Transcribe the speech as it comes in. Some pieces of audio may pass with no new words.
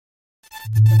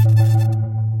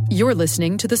You're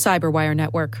listening to the Cyberwire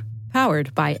Network,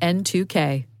 powered by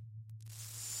N2K.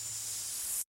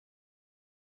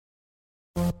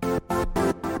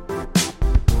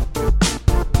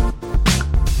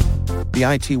 The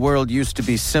IT world used to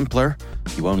be simpler.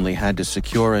 You only had to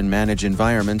secure and manage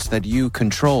environments that you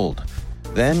controlled.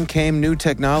 Then came new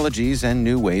technologies and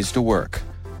new ways to work.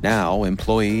 Now,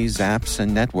 employees, apps,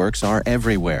 and networks are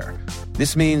everywhere.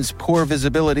 This means poor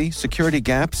visibility, security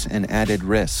gaps, and added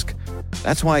risk.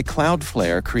 That's why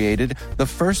Cloudflare created the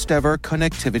first-ever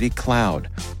connectivity cloud.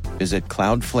 Visit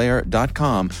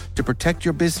cloudflare.com to protect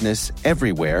your business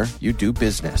everywhere you do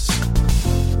business.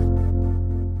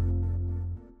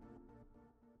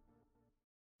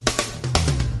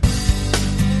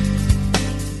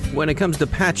 When it comes to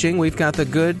patching, we've got the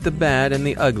good, the bad, and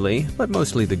the ugly, but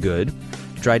mostly the good.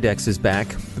 Drydex is back.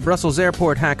 The Brussels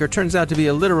airport hacker turns out to be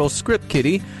a literal script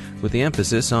kiddie, with the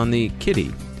emphasis on the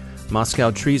kiddie. Moscow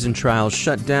treason trials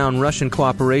shut down Russian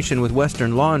cooperation with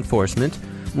Western law enforcement.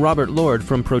 Robert Lord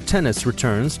from Protennis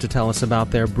returns to tell us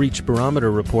about their breach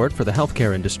barometer report for the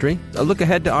healthcare industry, a look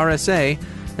ahead to RSA,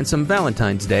 and some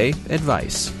Valentine's Day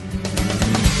advice.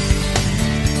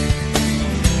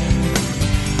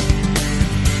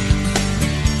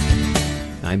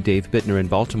 I'm Dave Bittner in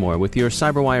Baltimore with your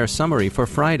CyberWire summary for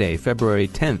Friday, February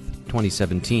 10th,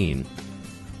 2017.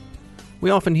 We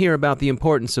often hear about the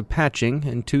importance of patching,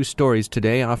 and two stories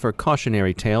today offer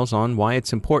cautionary tales on why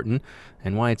it's important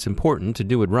and why it's important to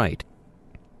do it right.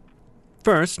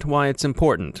 First, why it's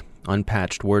important.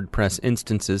 Unpatched WordPress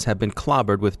instances have been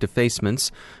clobbered with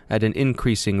defacements at an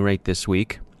increasing rate this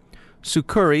week.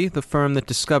 Sucuri, the firm that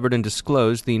discovered and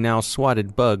disclosed the now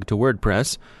swatted bug to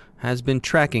WordPress, has been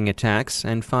tracking attacks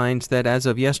and finds that as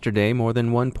of yesterday, more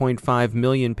than 1.5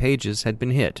 million pages had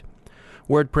been hit.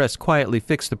 WordPress quietly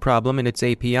fixed the problem in its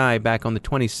API back on the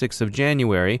 26th of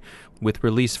January with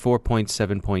release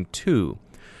 4.7.2.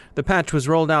 The patch was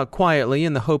rolled out quietly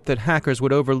in the hope that hackers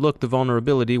would overlook the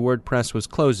vulnerability WordPress was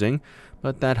closing,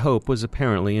 but that hope was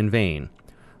apparently in vain.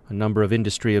 A number of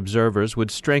industry observers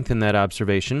would strengthen that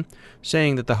observation,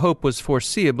 saying that the hope was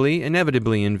foreseeably,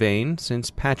 inevitably in vain, since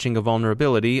patching a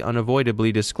vulnerability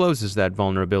unavoidably discloses that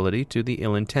vulnerability to the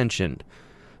ill-intentioned.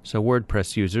 So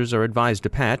WordPress users are advised to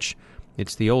patch.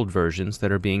 It's the old versions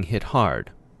that are being hit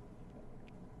hard.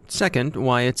 Second,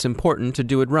 why it's important to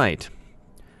do it right.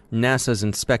 NASA's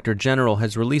Inspector General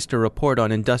has released a report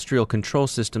on industrial control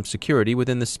system security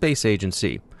within the space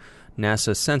agency.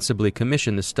 NASA sensibly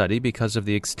commissioned the study because of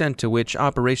the extent to which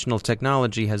operational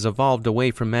technology has evolved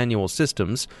away from manual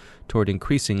systems toward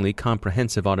increasingly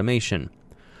comprehensive automation.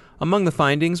 Among the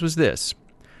findings was this: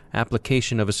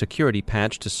 application of a security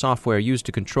patch to software used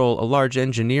to control a large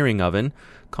engineering oven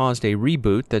caused a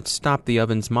reboot that stopped the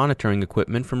oven's monitoring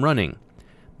equipment from running.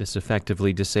 This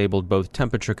effectively disabled both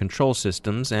temperature control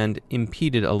systems and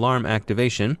impeded alarm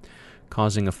activation,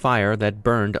 causing a fire that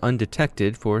burned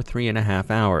undetected for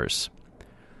 3.5 hours.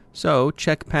 So,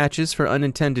 check patches for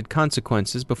unintended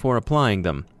consequences before applying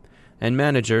them. And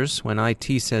managers, when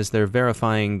IT says they're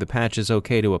verifying the patch is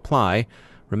okay to apply,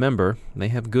 remember, they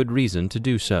have good reason to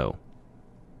do so.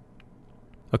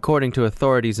 According to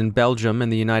authorities in Belgium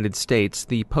and the United States,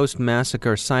 the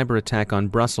post-massacre cyber attack on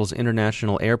Brussels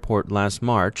International Airport last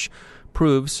March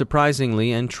proves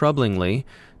surprisingly and troublingly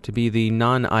to be the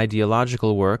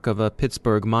non-ideological work of a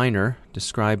Pittsburgh miner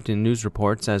described in news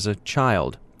reports as a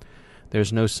child.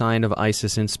 There's no sign of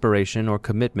ISIS inspiration or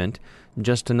commitment,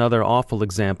 just another awful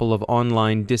example of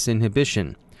online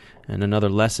disinhibition, and another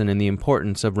lesson in the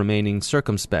importance of remaining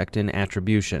circumspect in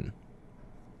attribution.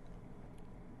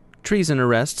 Treason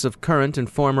arrests of current and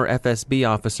former FSB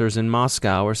officers in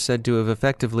Moscow are said to have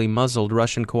effectively muzzled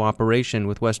Russian cooperation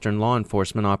with Western law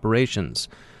enforcement operations.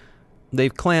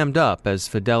 They've clammed up, as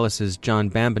Fidelis's John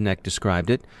Bambanek described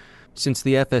it. Since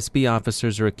the FSB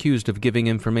officers are accused of giving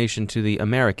information to the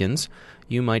Americans,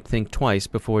 you might think twice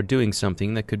before doing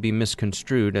something that could be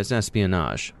misconstrued as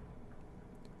espionage.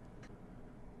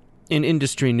 In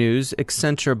industry news,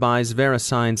 Accenture buys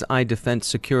VeriSign's iDefense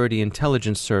security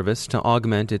intelligence service to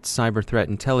augment its cyber threat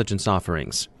intelligence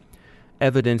offerings.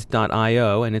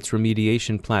 Evident.io and its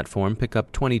remediation platform pick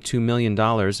up $22 million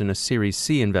in a Series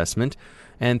C investment,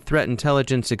 and threat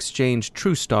intelligence exchange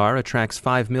TrueStar attracts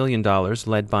 $5 million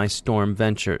led by Storm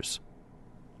Ventures.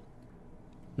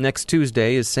 Next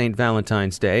Tuesday is St.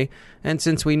 Valentine's Day, and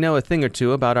since we know a thing or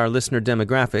two about our listener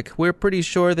demographic, we're pretty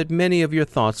sure that many of your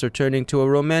thoughts are turning to a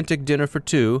romantic dinner for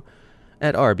two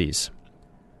at Arby's.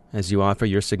 As you offer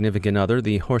your significant other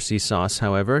the horsey sauce,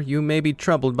 however, you may be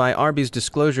troubled by Arby's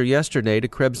disclosure yesterday to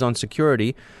Krebs on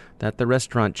Security that the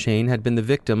restaurant chain had been the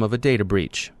victim of a data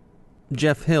breach.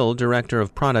 Jeff Hill, Director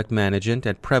of Product Management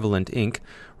at Prevalent Inc.,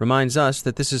 reminds us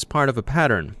that this is part of a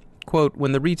pattern. Quote,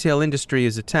 when the retail industry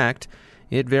is attacked,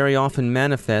 it very often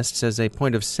manifests as a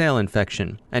point-of-sale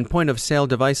infection, and point-of-sale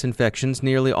device infections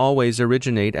nearly always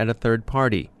originate at a third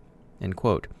party. End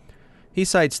quote. He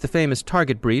cites the famous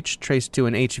Target breach traced to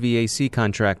an HVAC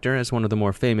contractor as one of the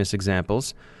more famous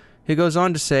examples. He goes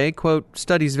on to say, quote,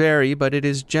 studies vary, but it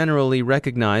is generally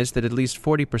recognized that at least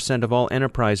 40% of all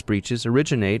enterprise breaches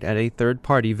originate at a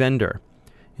third-party vendor.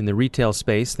 In the retail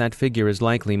space, that figure is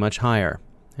likely much higher.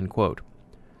 End quote.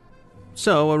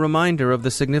 So, a reminder of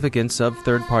the significance of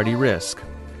third-party risk.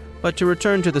 But to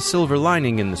return to the silver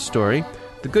lining in the story,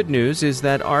 the good news is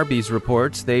that Arby's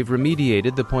reports they've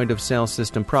remediated the point-of-sale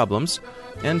system problems,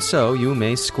 and so you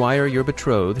may squire your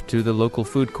betrothed to the local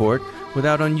food court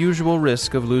without unusual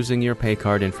risk of losing your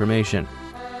paycard information.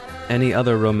 Any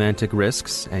other romantic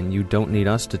risks, and you don't need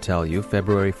us to tell you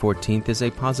February 14th is a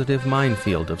positive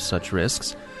minefield of such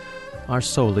risks, are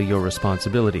solely your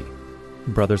responsibility.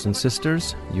 Brothers and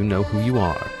sisters, you know who you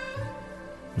are.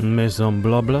 Mes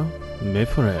semblables, mes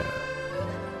frères.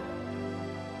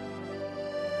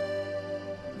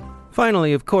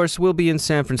 Finally, of course, we'll be in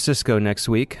San Francisco next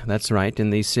week. That's right, in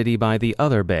the city by the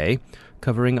other bay,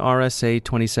 covering RSA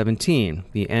 2017,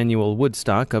 the annual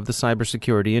Woodstock of the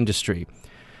cybersecurity industry.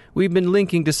 We've been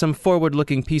linking to some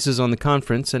forward-looking pieces on the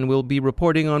conference, and we'll be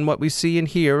reporting on what we see and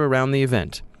hear around the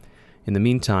event. In the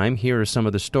meantime, here are some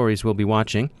of the stories we'll be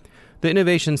watching. The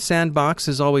Innovation Sandbox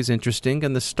is always interesting,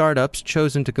 and the startups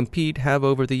chosen to compete have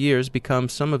over the years become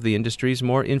some of the industry's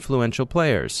more influential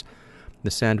players.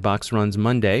 The Sandbox runs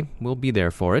Monday. We'll be there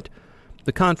for it.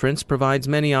 The conference provides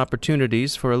many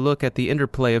opportunities for a look at the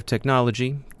interplay of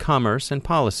technology, commerce, and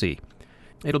policy.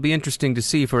 It'll be interesting to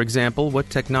see, for example,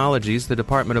 what technologies the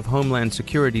Department of Homeland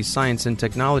Security's Science and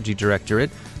Technology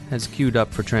Directorate has queued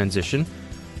up for transition.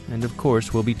 And of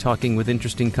course, we'll be talking with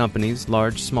interesting companies,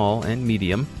 large, small, and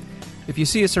medium. If you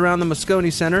see us around the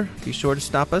Moscone Center, be sure to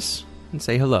stop us and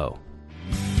say hello.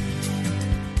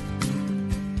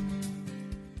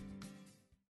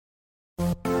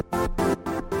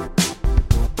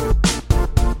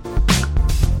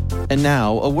 And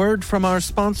now, a word from our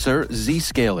sponsor,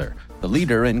 Zscaler, the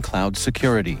leader in cloud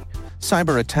security.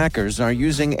 Cyber attackers are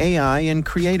using AI in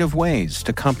creative ways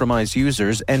to compromise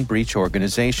users and breach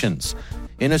organizations.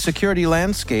 In a security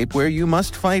landscape where you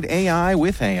must fight AI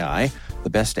with AI, the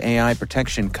best AI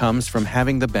protection comes from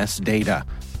having the best data.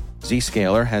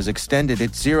 Zscaler has extended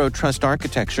its Zero Trust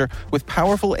architecture with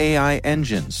powerful AI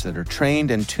engines that are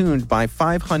trained and tuned by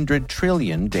 500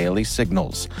 trillion daily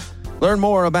signals. Learn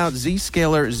more about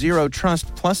Zscaler Zero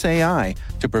Trust Plus AI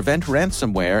to prevent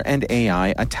ransomware and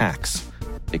AI attacks.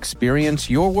 Experience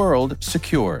your world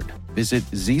secured. Visit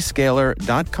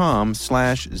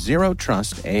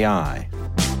zscaler.com/zerotrustai.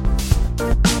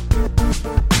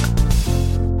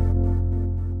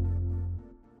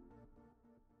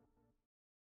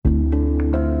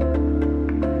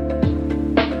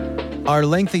 Are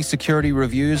lengthy security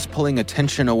reviews pulling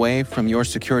attention away from your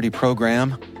security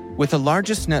program? With the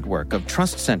largest network of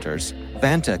trust centers,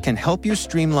 Vanta can help you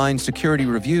streamline security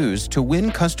reviews to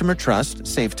win customer trust,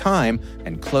 save time,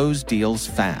 and close deals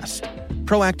fast.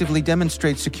 Proactively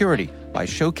demonstrate security by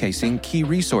showcasing key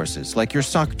resources like your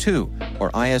SOC 2 or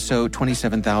ISO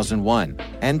 27001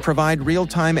 and provide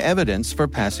real-time evidence for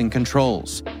passing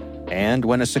controls. And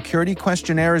when a security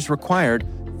questionnaire is required,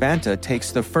 Vanta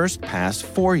takes the first pass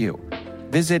for you.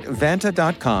 Visit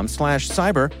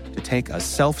vanta.com/cyber to take a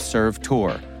self-serve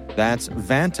tour. That's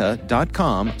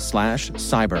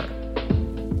vanta.com/cyber.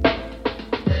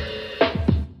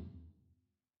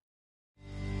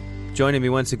 Joining me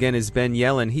once again is Ben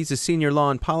Yelin. He's a senior law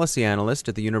and policy analyst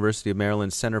at the University of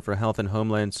Maryland Center for Health and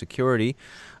Homeland Security.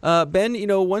 Ben,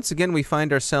 once again we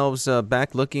find ourselves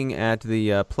back looking at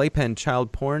the Playpen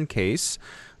child porn case,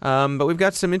 but we've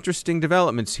got some interesting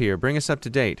developments here. Bring us up to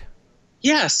date.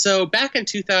 Yeah, so back in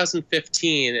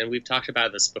 2015, and we've talked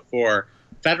about this before,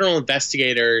 federal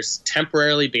investigators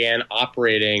temporarily began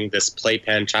operating this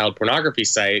Playpen child pornography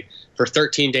site for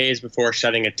 13 days before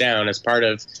shutting it down as part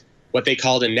of what they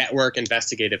called a network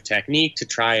investigative technique to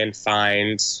try and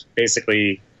find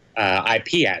basically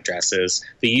IP addresses,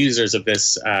 the users of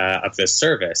this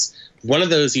service. One of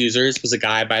those users was a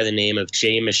guy by the name of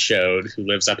Jay Michaud, who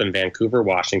lives up in Vancouver,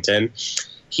 Washington.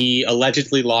 He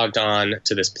allegedly logged on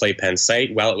to this Playpen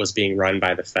site while it was being run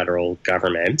by the federal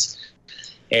government,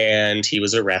 and he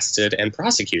was arrested and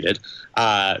prosecuted.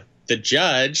 The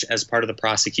judge, as part of the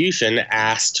prosecution,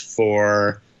 asked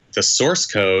for the source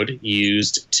code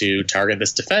used to target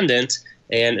this defendant,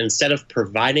 and instead of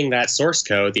providing that source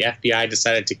code, the FBI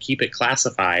decided to keep it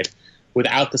classified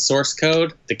without the source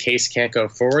code, the case can't go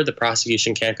forward, the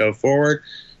prosecution can't go forward.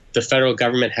 The federal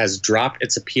government has dropped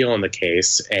its appeal in the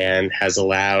case and has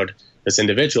allowed this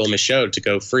individual, Michaud, to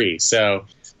go free. So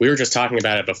we were just talking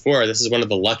about it before. This is one of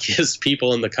the luckiest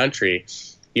people in the country.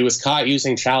 He was caught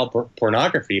using child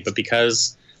pornography, but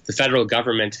because the federal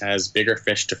government has bigger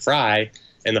fish to fry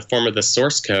in the form of the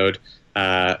source code,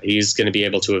 he's going to be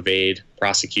able to evade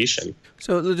prosecution.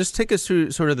 So just take us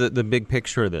through sort of the big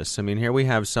picture of this. I mean, here we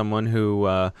have someone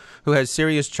who has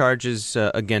serious charges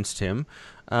against him,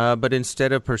 but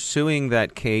instead of pursuing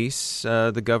that case,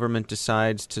 the government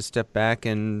decides to step back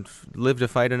and live to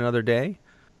fight another day?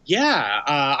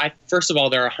 Yeah. First of all,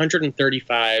 there are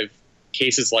 135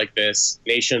 cases like this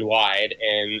nationwide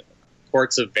in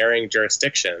courts of varying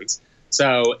jurisdictions.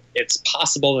 So it's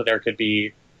possible that there could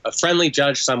be a friendly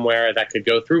judge somewhere that could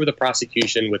go through with a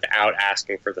prosecution without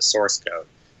asking for the source code.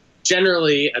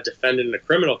 Generally, a defendant in a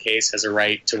criminal case has a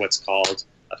right to what's called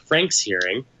a Franks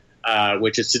hearing,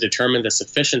 which is to determine the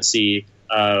sufficiency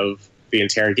of the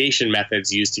interrogation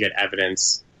methods used to get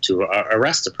evidence to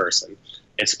arrest a person.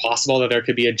 It's possible that there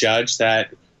could be a judge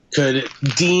that could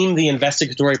deem the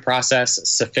investigatory process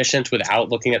sufficient without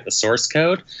looking at the source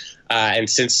code. And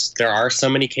since there are so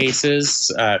many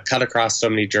cases cut across so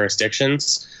many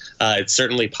jurisdictions, it's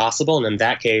certainly possible. And in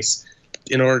that case,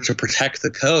 in order to protect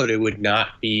the code, it would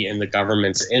not be in the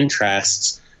government's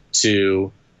interests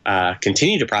to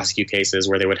continue to prosecute cases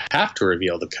where they would have to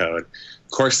reveal the code.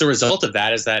 Of course, the result of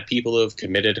that is that people who have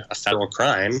committed a federal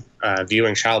crime,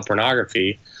 viewing child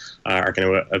pornography, are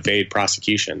going to evade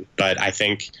prosecution. But I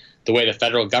think the way the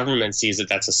federal government sees it,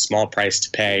 that's a small price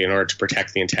to pay in order to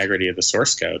protect the integrity of the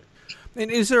source code. And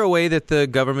is there a way that the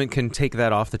government can take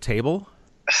that off the table?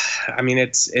 I mean,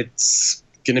 it's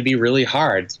going to be really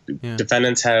hard. Yeah.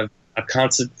 Defendants have a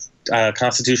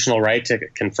constitutional right to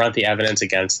confront the evidence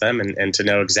against them and to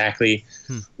know exactly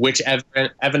which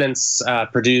evidence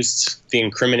produced the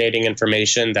incriminating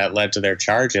information that led to their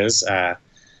charges.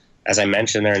 As I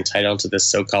mentioned, they're entitled to this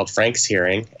so-called Franks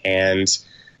hearing, and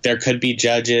there could be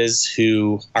judges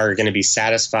who are going to be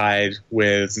satisfied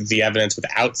with the evidence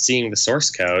without seeing the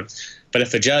source code. But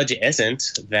if a judge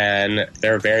isn't, then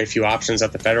there are very few options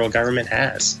that the federal government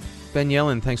has. Ben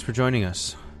Yelin, thanks for joining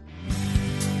us.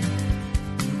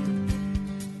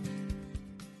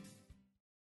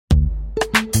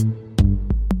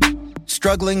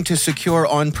 Struggling to secure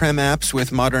on-prem apps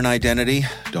with modern identity?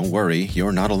 Don't worry,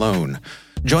 you're not alone.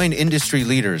 Join industry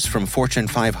leaders from Fortune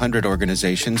 500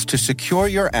 organizations to secure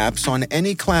your apps on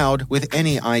any cloud with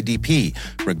any IDP,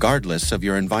 regardless of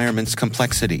your environment's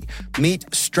complexity.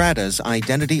 Meet Strata's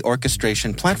identity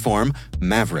orchestration platform,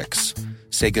 Mavericks.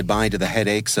 Say goodbye to the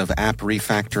headaches of app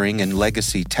refactoring and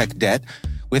legacy tech debt.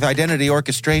 With identity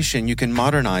orchestration, you can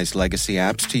modernize legacy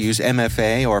apps to use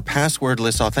MFA or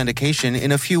passwordless authentication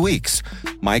in a few weeks,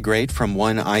 migrate from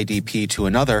one IDP to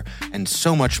another, and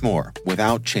so much more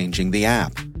without changing the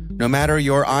app. No matter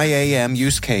your IAM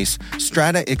use case,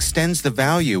 Strata extends the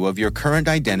value of your current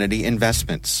identity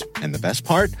investments. And the best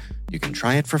part? You can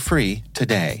try it for free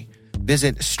today.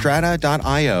 Visit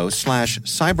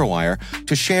strata.io/cyberwire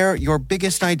to share your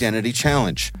biggest identity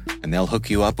challenge, and they'll hook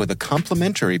you up with a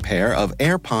complimentary pair of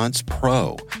AirPods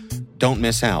Pro. Don't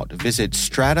miss out. Visit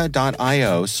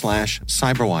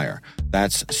strata.io/cyberwire.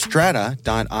 That's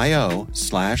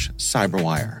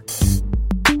strata.io/cyberwire.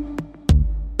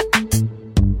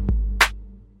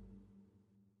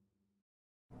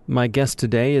 My guest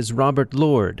today is Robert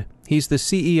Lord. He's the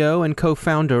CEO and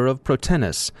co-founder of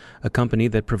Protenus, a company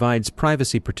that provides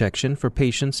privacy protection for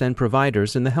patients and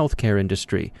providers in the healthcare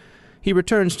industry. He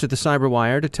returns to the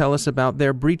Cyberwire to tell us about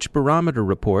their Breach Barometer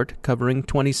report covering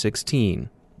 2016.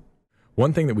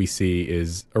 One thing that we see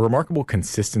is a remarkable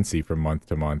consistency from month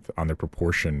to month on the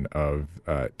proportion of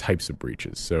types of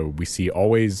breaches. So we see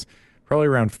always probably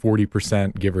around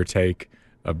 40%, give or take,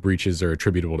 of breaches are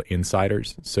attributable to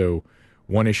insiders. So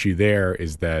one issue there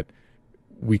is that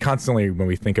we constantly, when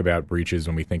we think about breaches,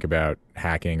 when we think about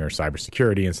hacking or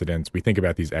cybersecurity incidents, we think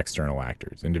about these external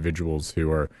actors, individuals who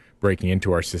are breaking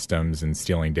into our systems and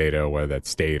stealing data, whether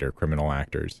that's state or criminal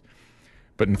actors.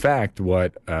 But in fact,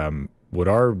 what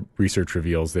our research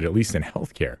reveals that at least in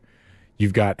healthcare,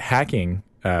 you've got hacking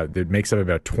that makes up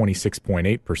about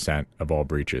 26.8% of all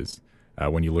breaches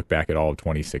when you look back at all of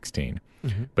 2016.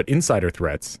 Mm-hmm. But insider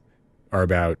threats are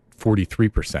about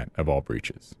 43% of all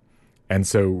breaches. And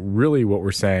so really what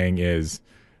we're saying is,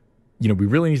 we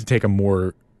really need to take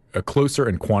a closer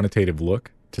and quantitative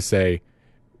look to say,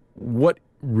 what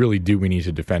really do we need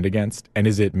to defend against? And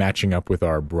is it matching up with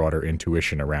our broader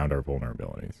intuition around our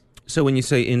vulnerabilities? So when you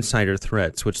say insider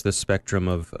threats, what's the spectrum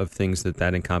of things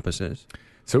that encompasses?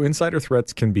 So insider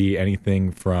threats can be anything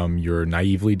from your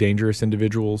naively dangerous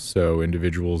individuals, so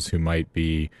individuals who might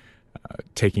be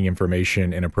taking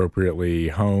information inappropriately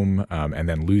home and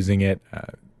then losing it,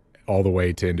 all the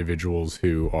way to individuals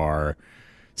who are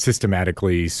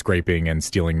systematically scraping and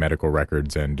stealing medical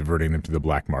records and diverting them to the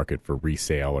black market for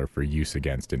resale or for use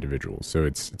against individuals. So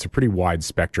it's a pretty wide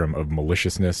spectrum of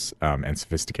maliciousness and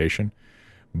sophistication.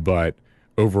 But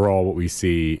overall, what we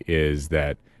see is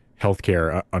that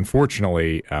healthcare,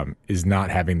 unfortunately, is not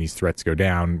having these threats go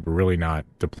down. We're really not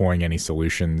deploying any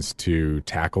solutions to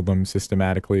tackle them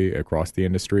systematically across the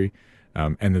industry,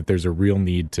 and that there's a real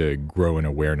need to grow an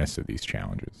awareness of these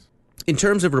challenges. In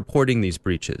terms of reporting these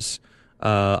breaches,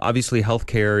 obviously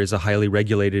healthcare is a highly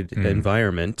regulated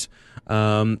environment.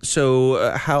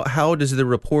 So how does the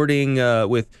reporting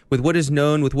with what is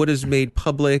known, with what is made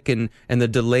public, and the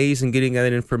delays in getting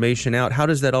that information out, how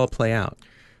does that all play out?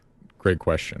 Great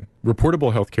question.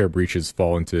 Reportable healthcare breaches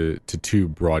fall into two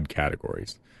broad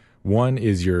categories. One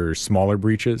is your smaller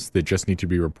breaches that just need to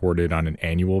be reported on an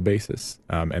annual basis.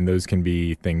 And those can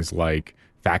be things like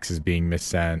faxes being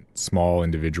missent, small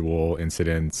individual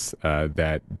incidents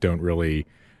that don't really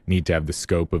need to have the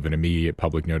scope of an immediate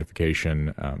public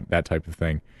notification, that type of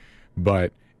thing.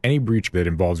 But any breach that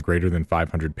involves greater than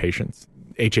 500 patients,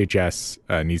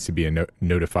 HHS needs to be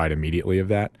notified immediately of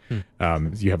that.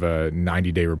 You have a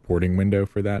 90-day reporting window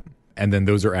for that. And then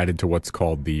those are added to what's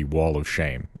called the Wall of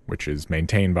Shame, which is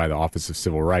maintained by the Office of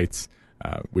Civil Rights,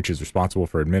 which is responsible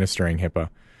for administering HIPAA.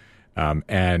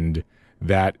 And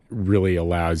that really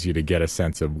allows you to get a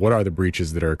sense of what are the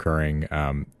breaches that are occurring,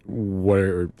 what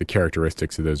are the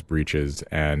characteristics of those breaches,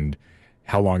 and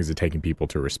how long is it taking people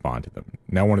to respond to them.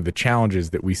 Now, one of the challenges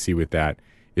that we see with that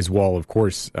is while, of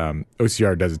course,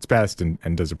 OCR does its best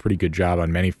and does a pretty good job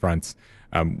on many fronts,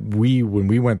 when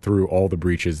we went through all the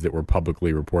breaches that were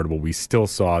publicly reportable, we still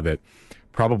saw that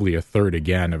probably a third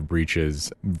again of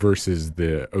breaches versus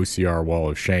the OCR Wall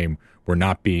of Shame were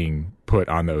not being put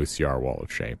on the OCR Wall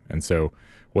of Shame. And so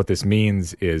what this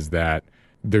means is that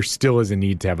there still is a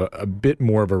need to have a bit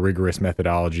more of a rigorous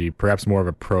methodology, perhaps more of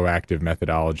a proactive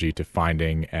methodology to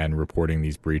finding and reporting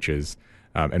these breaches,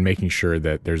 and making sure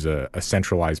that there's a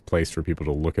centralized place for people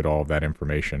to look at all of that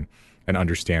information and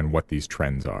understand what these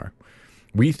trends are.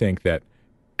 We think that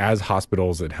as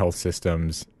hospitals and health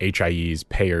systems, HIEs,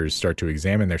 payers start to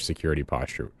examine their security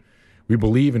posture, we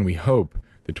believe and we hope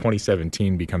that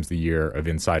 2017 becomes the year of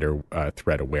insider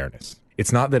threat awareness.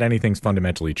 It's not that anything's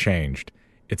fundamentally changed.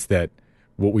 It's that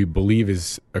what we believe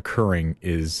is occurring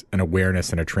is an awareness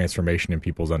and a transformation in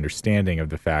people's understanding of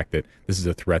the fact that this is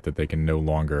a threat that they can no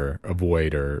longer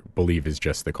avoid or believe is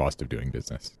just the cost of doing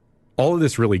business. All of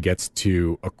this really gets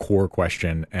to a core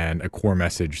question and a core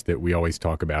message that we always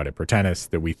talk about at Protenus,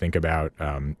 that we think about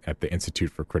at the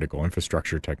Institute for Critical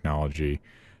Infrastructure Technology.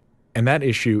 And that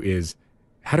issue is,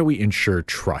 how do we ensure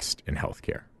trust in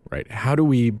healthcare, right? How do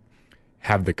we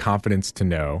have the confidence to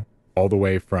know, all the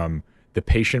way from the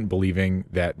patient believing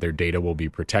that their data will be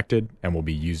protected and will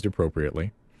be used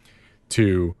appropriately,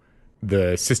 to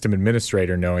the system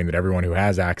administrator knowing that everyone who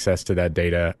has access to that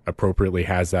data appropriately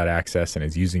has that access and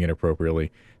is using it appropriately,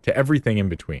 to everything in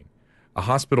between. A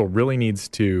hospital really needs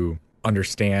to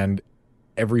understand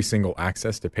every single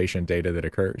access to patient data that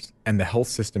occurs, and the health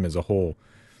system as a whole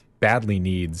badly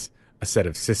needs a set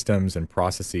of systems and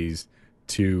processes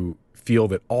to feel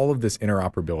that all of this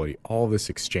interoperability, all of this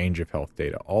exchange of health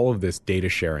data, all of this data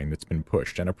sharing that's been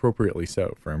pushed, and appropriately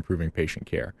so, for improving patient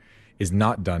care, is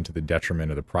not done to the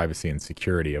detriment of the privacy and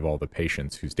security of all the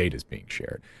patients whose data is being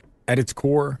shared. At its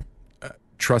core,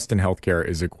 trust in healthcare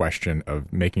is a question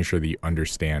of making sure that you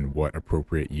understand what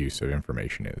appropriate use of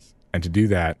information is. And to do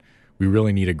that, we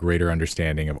really need a greater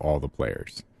understanding of all the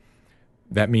players.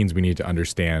 That means we need to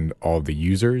understand all of the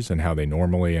users and how they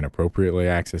normally and appropriately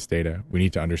access data. We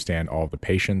need to understand all of the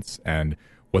patients and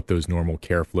what those normal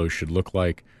care flows should look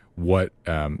like, what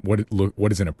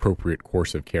does an appropriate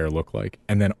course of care look like,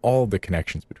 and then all of the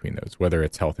connections between those, whether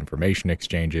it's health information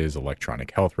exchanges,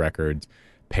 electronic health records,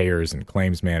 payers and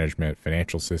claims management,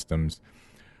 financial systems.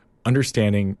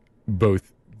 Understanding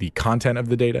both the content of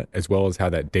the data as well as how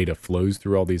that data flows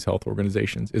through all these health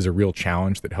organizations is a real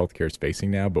challenge that healthcare is facing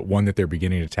now, but one that they're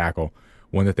beginning to tackle,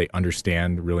 one that they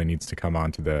understand really needs to come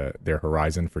onto their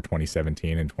horizon for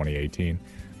 2017 and 2018,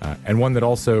 and one that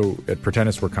also at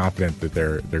Protenus we're confident that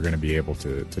they're going to be able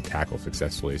to tackle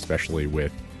successfully, especially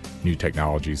with new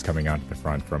technologies coming onto the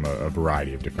front from a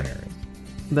variety of different areas.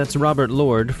 That's Robert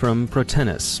Lord from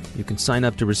Protenus. You can sign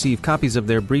up to receive copies of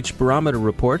their Breach Barometer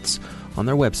reports on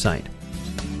their website.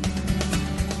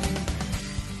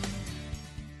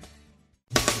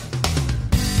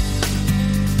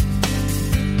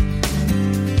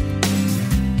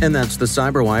 And that's the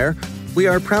Cyberwire. We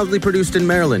are proudly produced in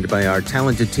Maryland by our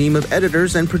talented team of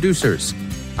editors and producers.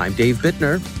 I'm Dave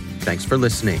Bittner. Thanks for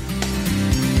listening.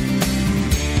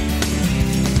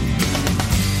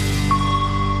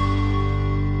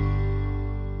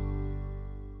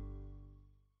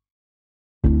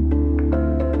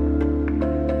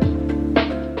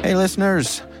 Hey,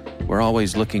 listeners. We're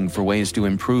always looking for ways to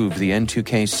improve the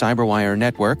N2K Cyberwire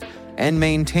network and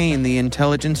maintain the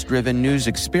intelligence-driven news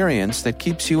experience that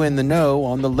keeps you in the know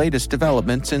on the latest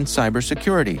developments in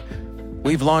cybersecurity.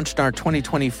 We've launched our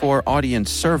 2024 audience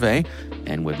survey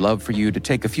and would love for you to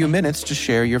take a few minutes to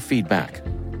share your feedback.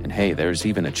 And hey, there's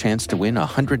even a chance to win a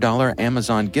 $100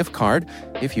 Amazon gift card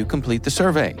if you complete the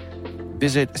survey.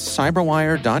 Visit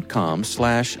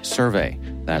cyberwire.com/survey.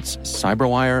 That's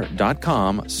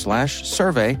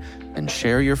cyberwire.com/survey and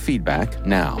share your feedback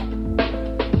now.